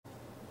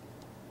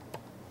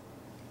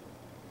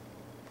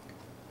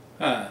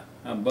Hi,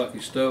 I'm Bucky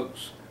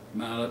Stokes,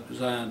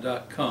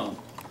 MountUpDesign.com.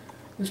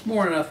 This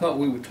morning I thought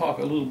we would talk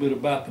a little bit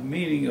about the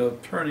meaning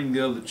of turning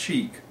the other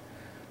cheek.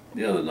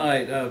 The other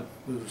night I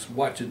was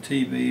watching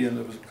TV and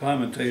there was a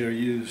commentator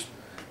used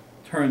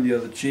turn the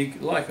other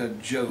cheek like a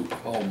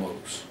joke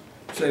almost.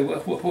 Say,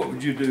 well, what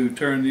would you do,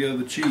 turn the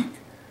other cheek?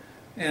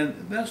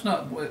 And that's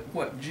not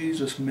what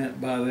Jesus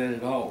meant by that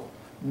at all.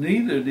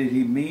 Neither did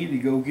he mean to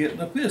go get in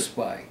a fist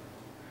fight.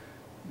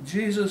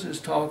 Jesus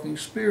is talking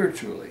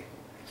spiritually.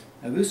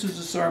 Now this is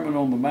the Sermon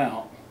on the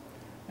Mount,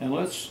 and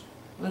let's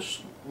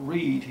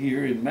read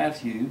here in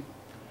Matthew,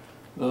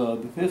 the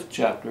 5th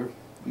chapter,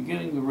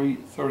 beginning to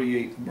read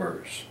 38th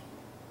verse.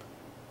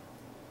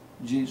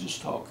 Jesus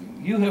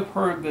talking. You have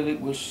heard that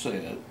it was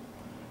said,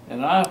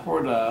 an eye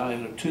for an eye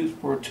and a tooth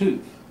for a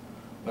tooth.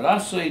 But I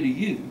say to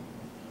you,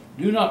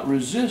 do not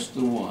resist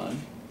the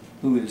one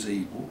who is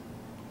evil,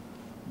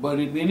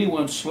 but if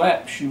anyone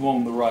slaps you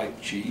on the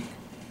right cheek,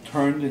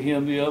 turn to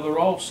him the other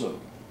also.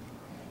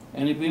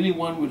 And if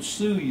anyone would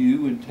sue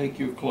you and take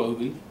your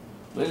clothing,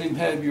 let him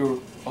have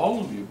all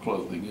of your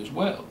clothing as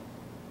well.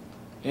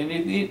 And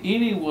if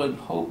anyone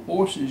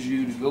forces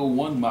you to go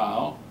 1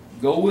 mile,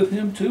 go with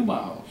him 2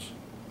 miles.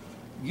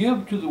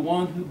 Give to the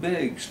one who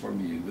begs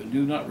from you, and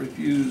do not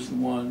refuse the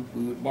one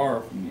who would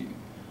borrow from you.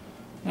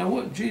 Now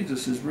what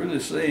Jesus is really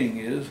saying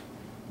is,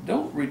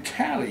 don't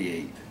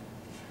retaliate.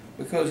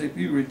 Because if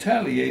you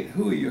retaliate,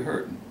 who are you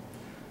hurting?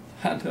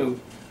 I know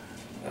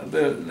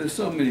there's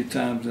so many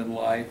times in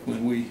life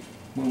when we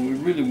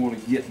really want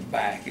to get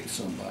back at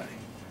somebody.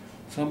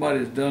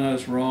 Somebody's done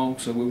us wrong,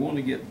 so we want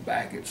to get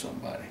back at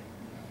somebody.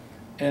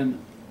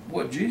 And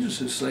what Jesus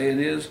is saying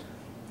is,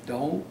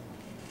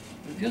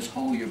 just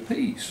hold your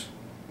peace.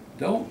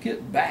 Don't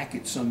get back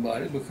at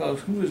somebody,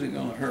 because who is it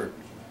going to hurt?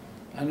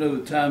 I know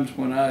the times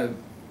when I've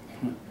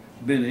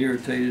been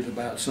irritated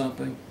about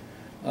something,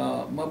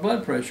 my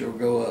blood pressure will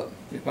go up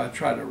if I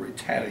try to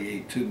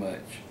retaliate too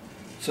much.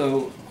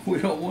 So we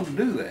don't want to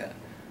do that.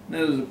 Now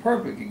there's a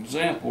perfect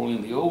example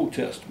in the Old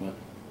Testament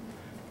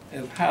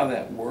of how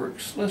that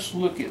works. Let's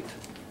look at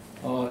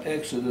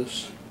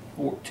Exodus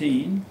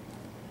 14.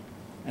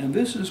 And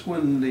this is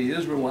when the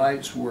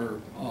Israelites were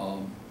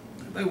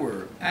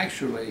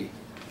actually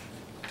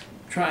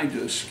trying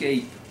to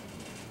escape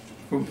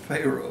from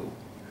Pharaoh.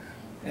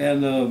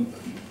 And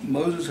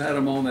Moses had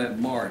them on that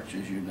march,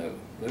 as you know.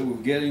 They were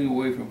getting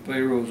away from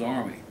Pharaoh's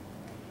army.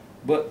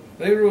 But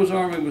Pharaoh's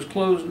army was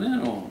closing in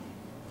on them.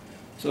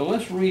 So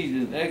let's read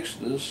in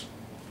Exodus.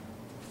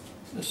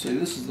 Let's see,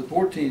 this is the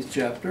 14th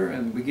chapter,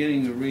 and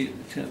beginning to read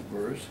the 10th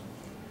verse.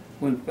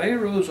 When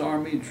Pharaoh's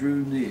army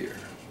drew near,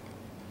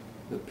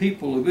 the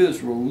people of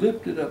Israel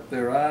lifted up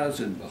their eyes,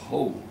 and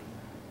behold,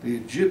 the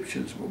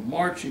Egyptians were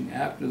marching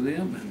after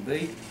them, and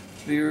they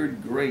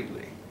feared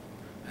greatly.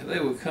 And they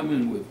were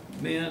coming with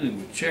men and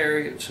with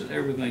chariots and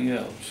everything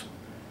else.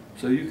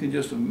 So you can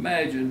just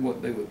imagine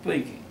what they were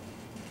thinking.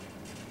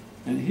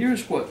 And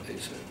here's what they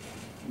said.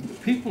 The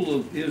people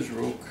of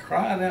Israel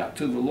cried out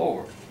to the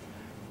Lord.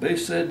 They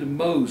said to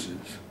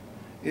Moses,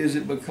 is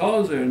it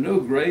because there are no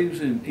graves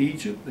in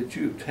Egypt that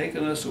you have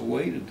taken us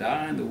away to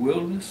die in the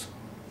wilderness?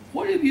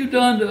 What have you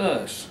done to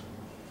us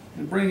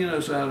in bringing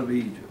us out of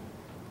Egypt?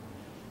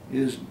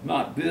 Is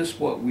not this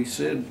what we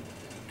said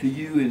to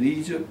you in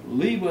Egypt?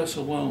 Leave us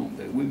alone,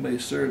 that we may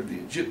serve the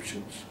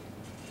Egyptians.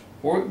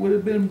 For it would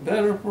have been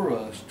better for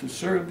us to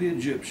serve the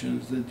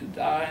Egyptians than to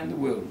die in the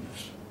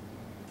wilderness.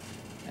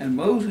 And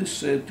Moses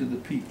said to the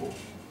people,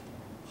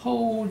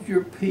 hold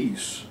your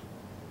peace.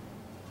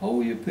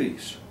 Hold your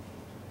peace.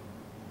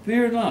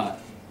 Fear not.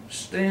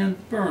 Stand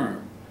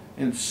firm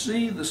and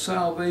see the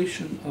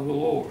salvation of the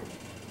Lord,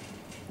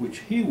 which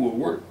he will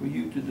work for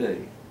you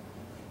today.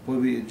 For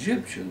the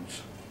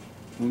Egyptians,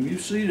 whom you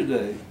see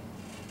today,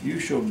 you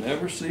shall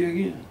never see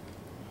again.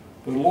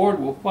 For the Lord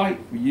will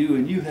fight for you,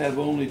 and you have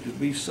only to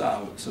be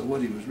silent. So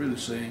what he was really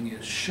saying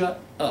is,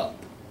 shut up.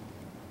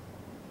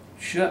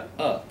 Shut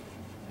up.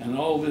 And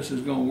all this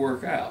is going to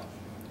work out.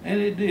 And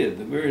it did.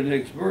 The very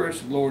next verse,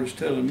 the Lord is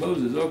telling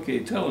Moses, okay,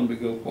 tell him to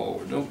go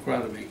forward. Don't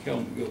cry to me, tell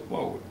him to go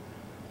forward.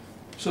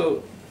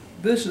 So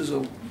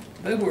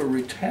they were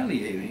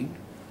retaliating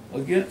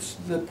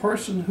against the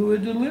person who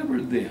had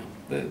delivered them,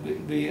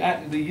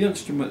 the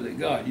instrument that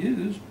God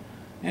used,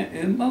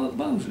 and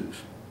Moses.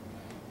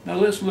 Now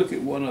let's look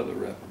at one other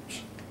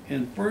reference.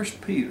 In 1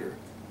 Peter,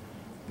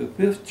 the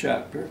 5th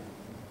chapter,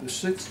 the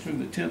 6th through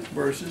the 10th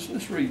verses,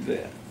 let's read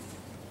that.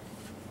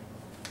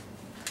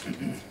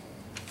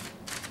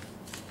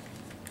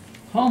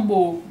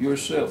 Humble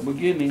yourself,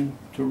 beginning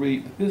to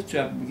read the 5th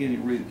chapter,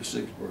 beginning to read the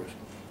 6th verse.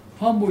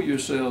 Humble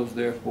yourselves,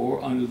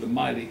 therefore, under the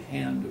mighty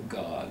hand of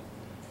God,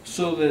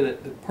 so that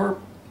at the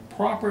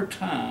proper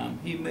time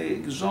he may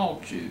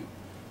exalt you.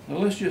 Now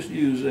let's just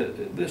use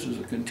that. This is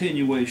a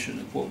continuation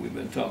of what we've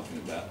been talking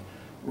about.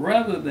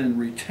 Rather than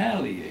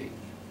retaliate,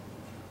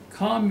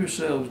 calm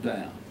yourselves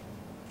down.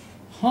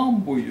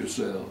 Humble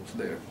yourselves,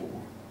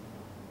 therefore,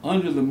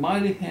 under the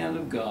mighty hand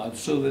of God,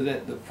 so that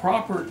at the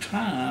proper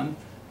time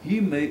he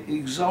may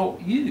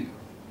exalt you.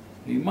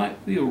 You might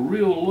feel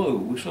real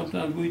low.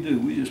 Sometimes we do.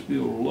 We just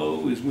feel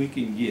low as we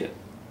can get.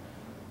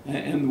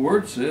 And the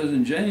Word says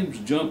in James,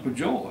 jump for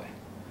joy.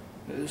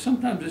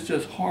 Sometimes it's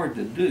just hard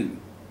to do.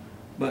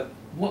 But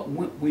what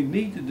we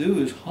need to do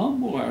is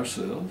humble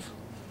ourselves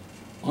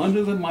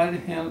under the mighty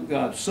hand of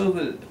God, so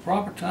that at the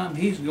proper time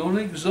He's going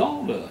to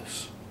exalt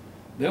us.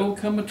 There will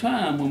come a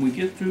time when we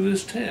get through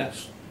this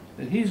test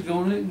that He's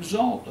going to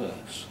exalt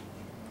us,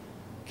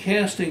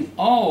 casting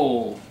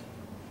all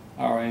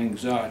our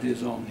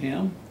anxieties on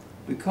Him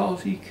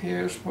because He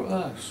cares for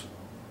us.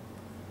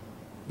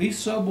 Be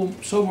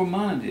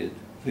sober-minded,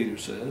 Peter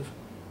says.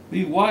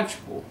 Be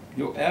watchful.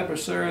 Your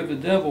adversary, the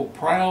devil,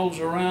 prowls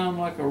around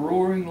like a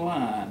roaring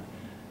lion,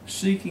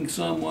 seeking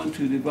someone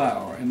to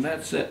devour. And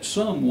that's that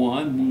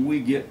someone when we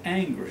get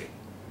angry.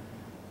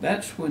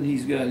 That's when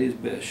he's got his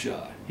best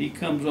shot. He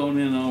comes on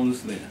in on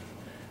us then.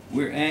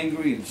 We're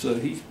angry, and so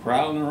he's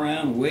prowling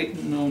around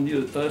waiting on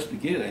us to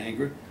get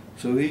angry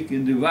so he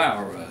can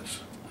devour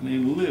us. I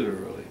mean,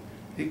 literally.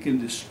 He can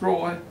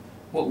destroy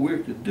what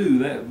we're to do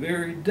that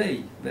very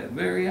day, that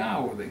very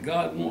hour that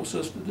God wants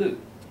us to do.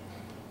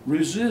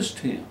 Resist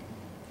him,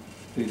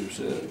 Peter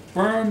said,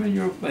 firm in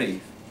your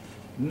faith,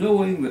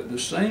 knowing that the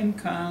same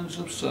kinds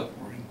of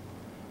suffering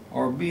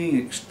are being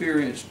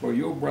experienced for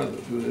your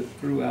brotherhood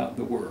throughout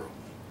the world.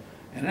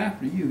 And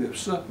after you have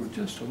suffered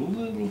just a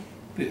little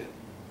bit,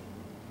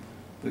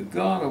 the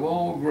God of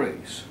all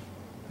grace,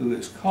 who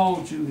has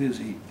called you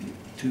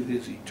to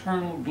his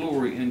eternal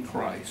glory in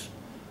Christ,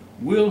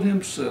 will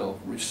himself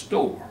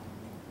restore.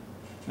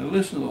 Now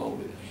listen to all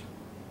this.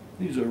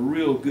 These are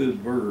real good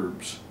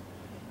verbs.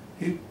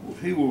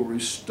 He will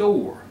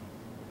restore,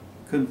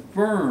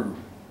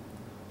 confirm,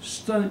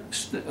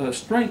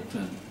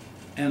 strengthen,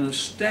 and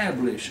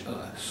establish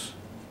us.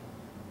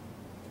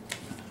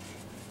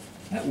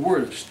 That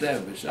word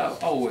establish, I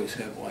always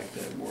have liked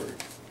that word.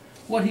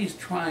 What he's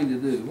trying to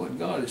do, what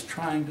God is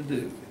trying to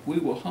do, if we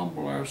will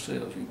humble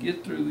ourselves and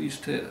get through these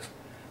tests,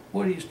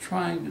 what he's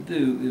trying to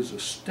do is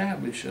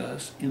establish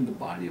us in the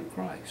body of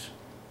Christ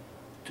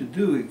to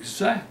do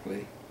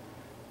exactly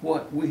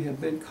what we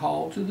have been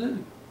called to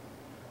do.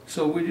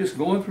 So we're just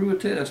going through a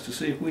test to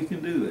see if we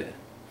can do that.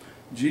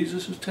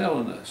 Jesus is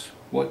telling us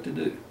what to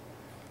do.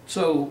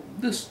 So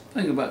this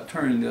thing about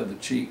turning the other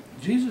cheek,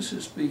 Jesus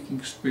is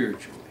speaking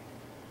spiritually.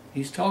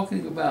 He's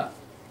talking about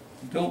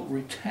don't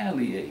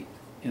retaliate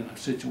in a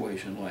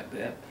situation like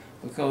that,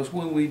 because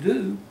when we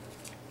do,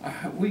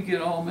 we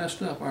get all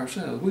messed up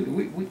ourselves.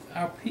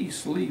 Our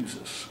peace leaves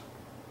us.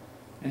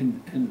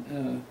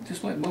 And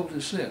just like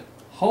Moses said,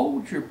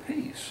 hold your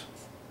peace,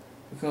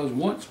 because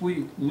once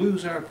we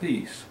lose our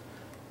peace,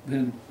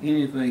 then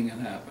anything can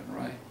happen,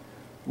 right?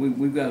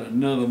 We've got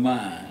another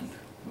mind,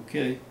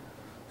 okay?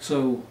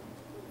 So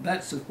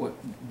that's what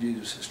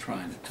Jesus is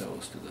trying to tell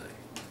us today.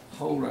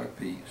 Hold our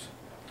peace,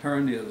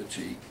 turn the other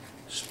cheek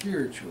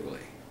spiritually,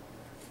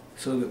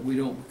 so that we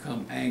don't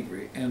become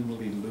angry and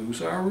we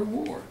lose our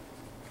reward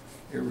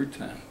every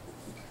time.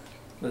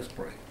 Let's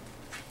pray.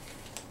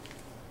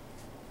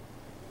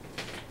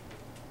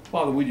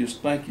 Father, we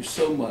just thank you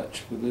so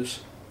much for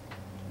this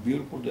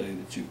beautiful day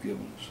that you've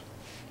given us.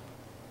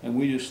 And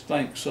we just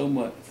thank you so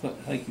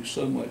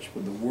much for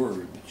the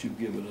word that you've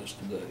given us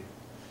today.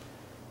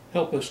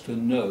 Help us to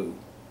know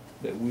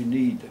that we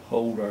need to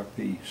hold our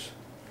peace,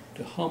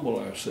 to humble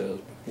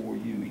ourselves before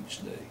you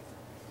each day,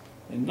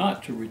 and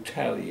not to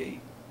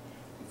retaliate.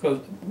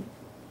 Because,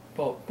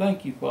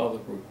 thank you, Father,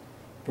 for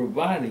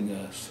providing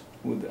us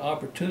with the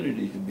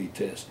opportunity to be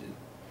tested.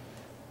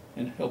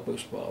 And help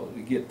us, Father,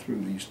 to get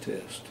through these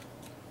tests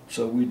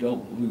so we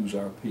don't lose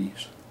our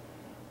peace.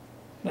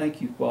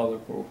 Thank you, Father,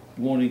 for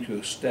wanting to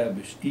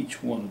establish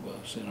each one of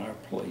us in our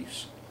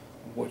place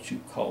of what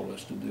you've called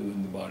us to do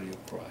in the body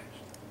of Christ.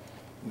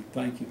 We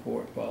thank you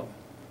for it, Father.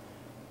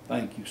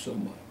 Thank you so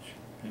much.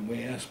 And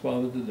we ask,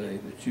 Father, today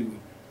that you would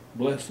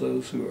bless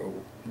those who are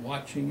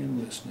watching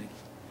and listening.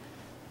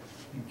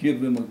 And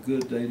give them a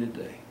good day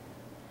today.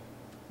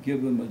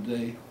 Give them a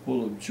day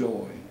full of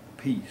joy and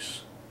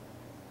peace.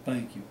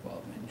 Thank you,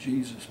 Father. In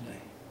Jesus'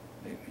 name,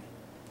 amen.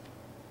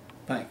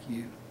 Thank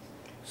you.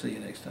 See you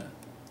next time.